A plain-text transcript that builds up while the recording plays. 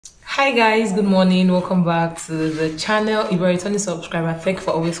Hi guys, good morning. Welcome back to the channel. If you're a returning subscriber, thank you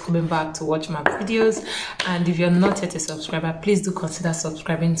for always coming back to watch my videos. And if you're not yet a subscriber, please do consider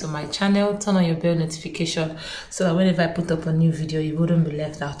subscribing to my channel. Turn on your bell notification so that whenever I put up a new video, you wouldn't be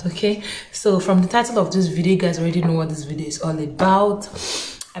left out. Okay, so from the title of this video, you guys already know what this video is all about.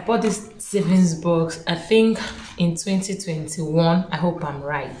 I bought this savings box, I think in 2021. I hope I'm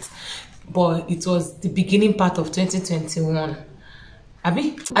right, but it was the beginning part of 2021. I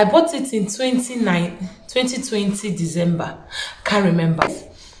bought it in 2020 December. Can't remember.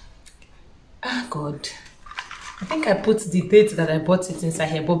 God, I think I put the date that I bought it inside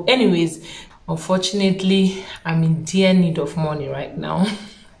here. But anyways, unfortunately, I'm in dear need of money right now.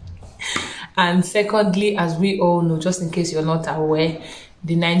 And secondly, as we all know, just in case you're not aware,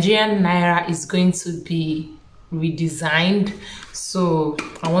 the Nigerian Naira is going to be redesigned. So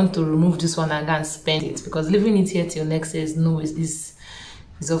I want to remove this one and go and spend it, because leaving it here till next year is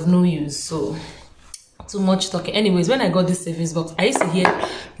of no use. So too much talking. Anyways, when I got this savings box, I used to hear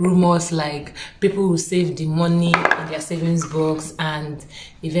rumors like people will save the money in their savings box and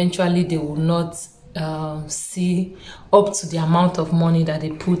eventually they will not see up to the amount of money that they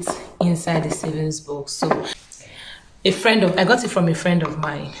put inside the savings box. So I got it from a friend of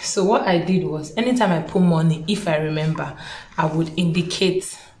mine. So what I did was, anytime I put money, if I remember, I would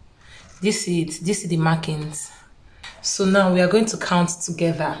indicate this is the markings. So now we are going to count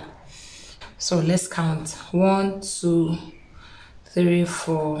together. So let's count. 1, 2, 3,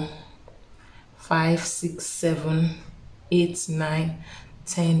 4, 5, 6, 7, 8, 9,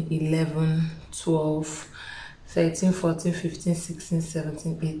 10, 11, 12, 13, 14, 15, 16,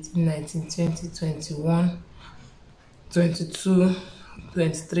 17, 18, 19, 20, 21, 22,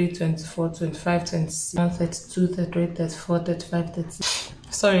 23, 24, 25, 26, 32, 33, 34, 35, 36.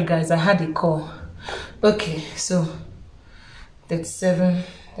 Sorry guys, I had a call. Okay, so 37,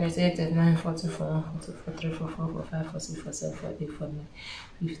 38, 39, 40, 41, 42, 43, 44, 45, 46, 47, 48, 49,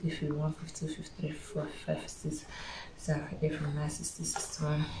 50, 51, 52, 53, 55, 56, 57, 58, 59, 60,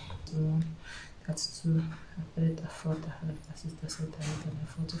 61, 61, 32, 33, 34, 35, 36, 37, 38,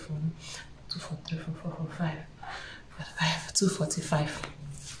 40, 41, 43, 44, 45, 45, 245.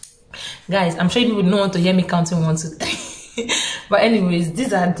 Guys, I'm sure you would not want to hear me counting 1, 2, 3. But anyways,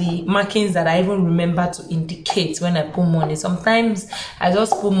 these are the markings that I even remember to indicate when I put money. Sometimes I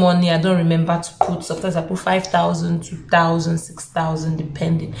just put money, I don't remember to put. Sometimes I put 5,000, 2,000, 6,000,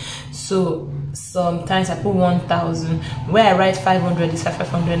 depending. So sometimes I put 1,000. Where I write 500 is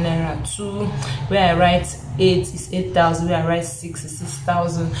 500 naira. 2, where I write 8 is 8,000. Where I write 6 is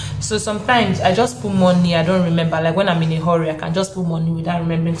 6,000. So sometimes I just put money, I don't remember. Like when I'm in a hurry, I can just put money without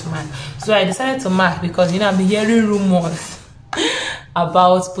remembering to mark. So I decided to mark because, you know, I've been hearing rumors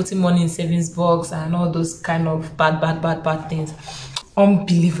about putting money in savings box and all those kind of bad things.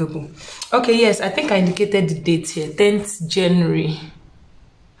 Unbelievable. Okay, yes, I think I indicated the date here, 10th January.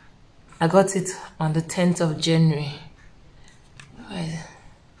 I got it on the 10th of January. I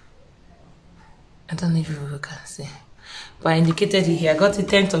don't know if you can see, but I indicated it here. I got it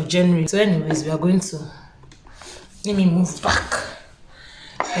 10th of January. So anyways, we are going to, let me move back.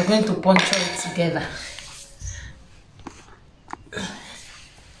 We're going to puncture it together.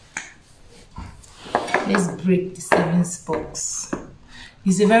 Let's break the savings box.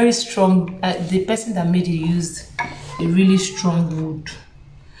 It's a very strong, the person that made it used a really strong wood.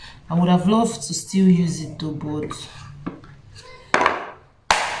 I would have loved to still use it though, but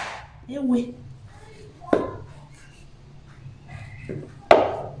anyway.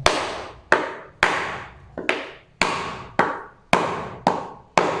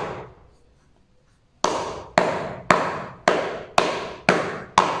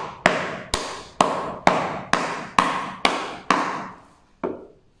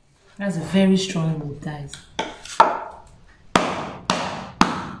 That's a very strong wood, guys.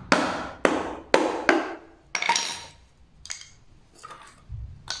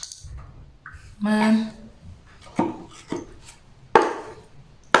 Man.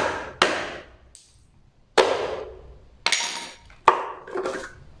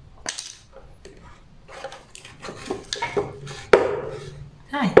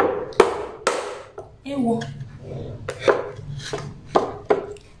 Hi. Ewo.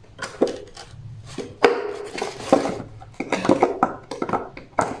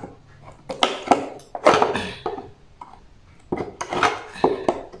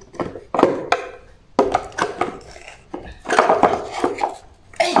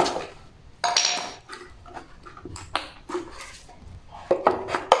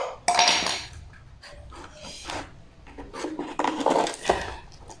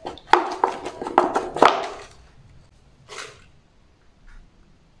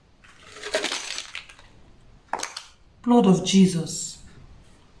 Blood of Jesus.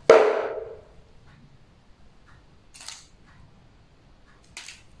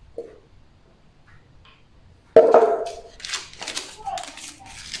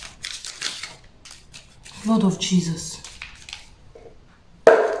 Blood of Jesus.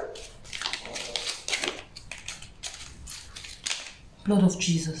 Blood of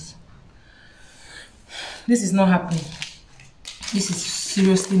Jesus. This is not happening. This is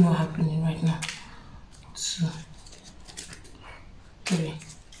seriously not happening right now. 2, 3,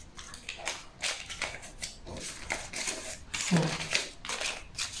 4,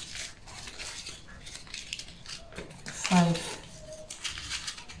 5,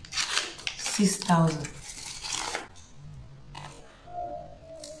 6,000.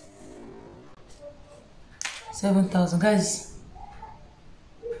 7,000, guys.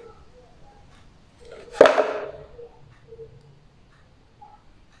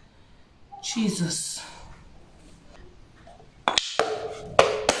 Jesus.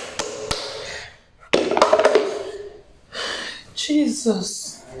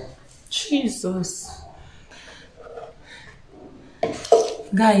 Jesus. Jesus.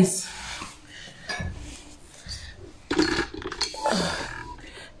 Guys.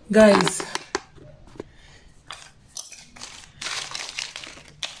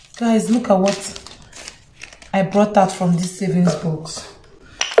 Guys, look at what I brought out from this savings box.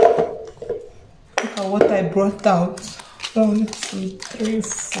 Look at what I brought out. 1, 2, 3,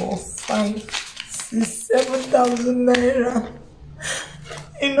 4, 5, 6, 7,000 naira.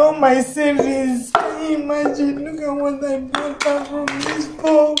 In all my savings. Can you imagine? Look at what I brought out from this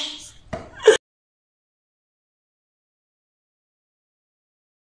box.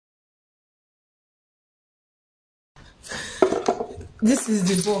 This is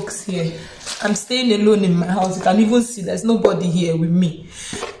the box here. I'm staying alone in my house. You can even see there's nobody here with me.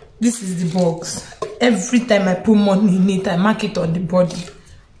 This is the box. Every time I put money in it, I mark it on the body.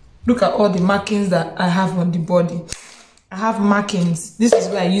 Look at all the markings that I have on the body. I have markings. This is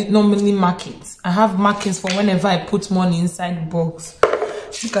where I normally mark it. I have markings for whenever I put money inside the box.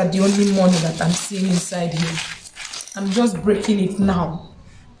 Look at the only money that I'm seeing inside here. I'm just breaking it now.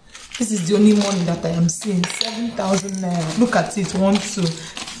 This is the only money that I am seeing. 7,000 naira. Look at it. 1, 2,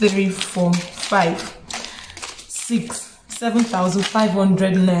 3, 4, 5, 6,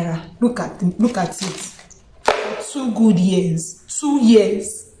 7,500 naira. Look at it. For 2 good years. 2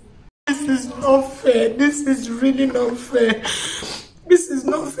 years. This is not fair. This is really not fair. This is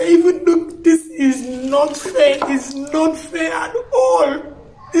not fair. Even look, this is not fair. It's not fair at all.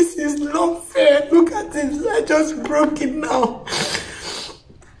 This is not fair. Look at it. I just broke it now.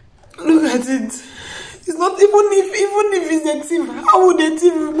 Look at it. It's not even if it's a thief. How would a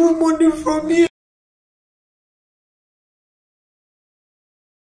thief remove money from here?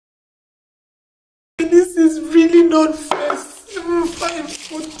 This is really not fair. 7,500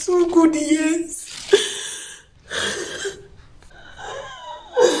 for 2 good years.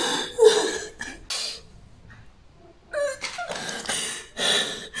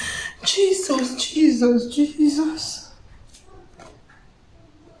 Jesus, Jesus, Jesus.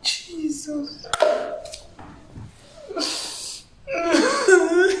 Jesus.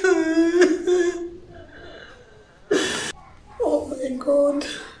 Oh my God.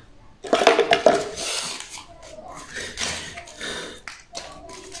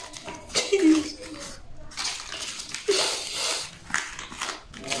 Jesus.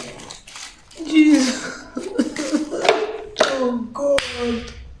 Jesus. Oh God.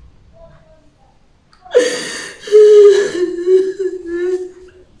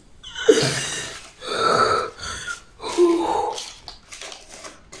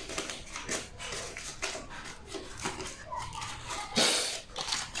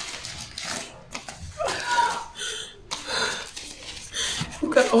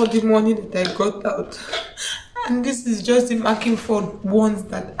 Look at all the money that I got out. And this is just the marking for ones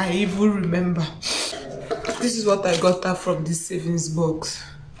that I even remember. This is what I got out from this savings box.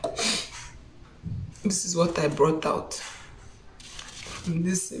 This is what I brought out from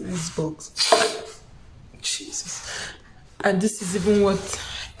this savings box. Jesus. And this is even what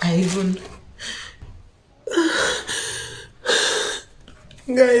I even...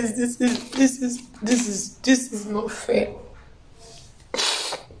 Guys, this is not fair.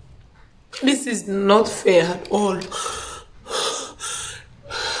 This is not fair at all.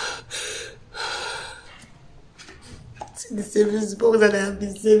 See the savings box that I have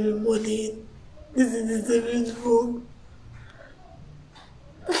been saving money in. This is the savings box.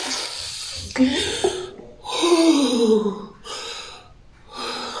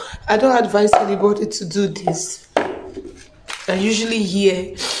 I don't advise anybody to do this. I usually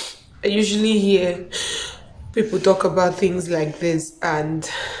hear people talk about things like this, and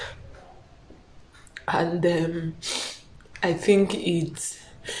I think it's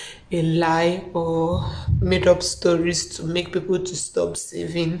a lie or made up stories to make people to stop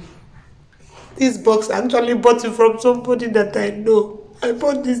saving. This box, I actually bought it from somebody that I know. I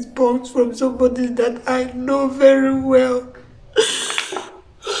bought this box from somebody that I know very well.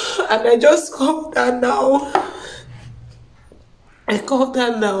 And I just called her now. I called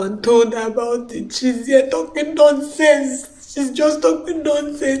her now and told her about it. She's here talking nonsense. She's just talking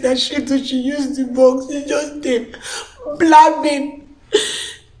nonsense that she used the box. She's just blabbing.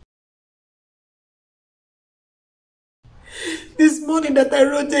 This money that I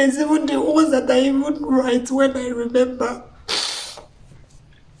wrote there is even the ones that I even write when I remember.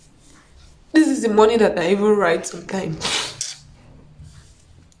 This is the money that I even write sometimes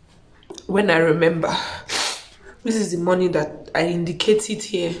when I remember. This is the money that I indicate it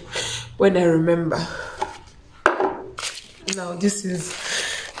here when I remember. Now this is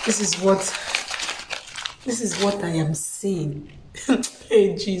what I am seeing.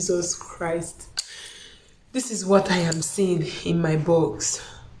 Hey, Jesus Christ. This is what I am seeing in my box.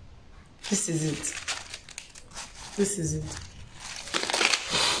 This is it. This is it.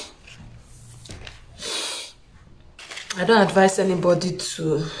 I don't advise anybody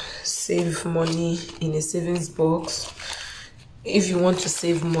to save money in a savings box. If you want to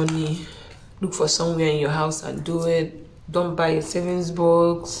save money, look for somewhere in your house and do it. Don't buy a savings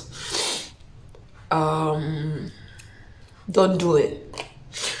box. Don't do it.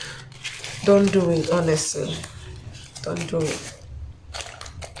 Don't do it, honestly. Don't do it.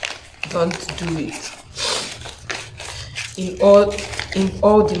 Don't do it. In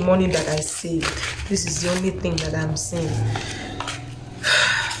all the money that I saved, this is the only thing that I'm saying.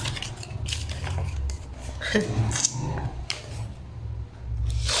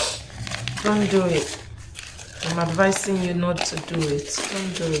 Don't do it. I'm advising you not to do it.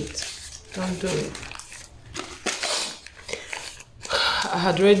 Don't do it. Don't do it. I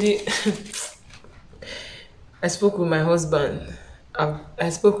had already I spoke with my husband. I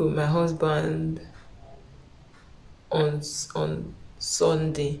spoke with my husband on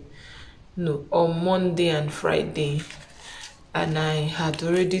Sunday. No, on Monday and Friday. And I had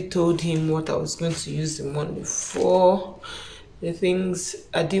already told him what I was going to use the money for. The things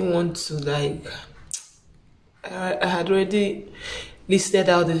I didn't want to I had already listed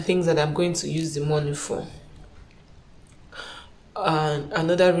out the things that I'm going to use the money for. And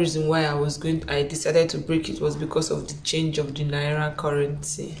another reason why I decided to break it was because of the change of the Naira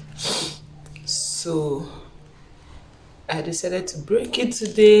currency. So I decided to break it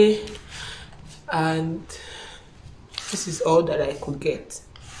today, and this is all that I could get.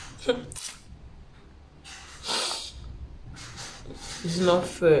 It's not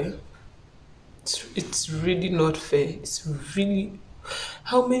fair. It's really not fair. It's really,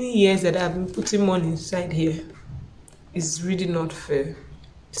 how many years that I've been putting money inside here? It's really not fair.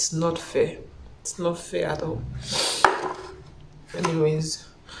 It's not fair. It's not fair at all. Anyways,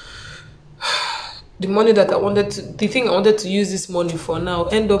 the thing I wanted to use this money for now,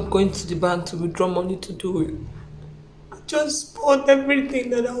 end up going to the bank to withdraw money to do it. I just bought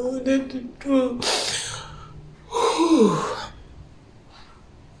everything that I wanted to do.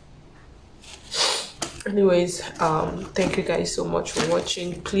 Anyways, thank you guys so much for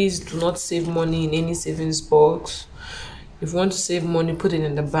watching. Please do not save money in any savings box. If you want to save money, put it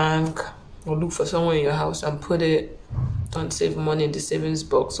in the bank or look for someone in your house and put it. Don't save money in the savings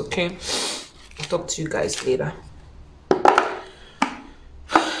box, okay? I'll talk to you guys later.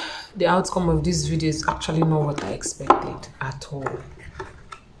 The outcome of this video is actually not what I expected at all.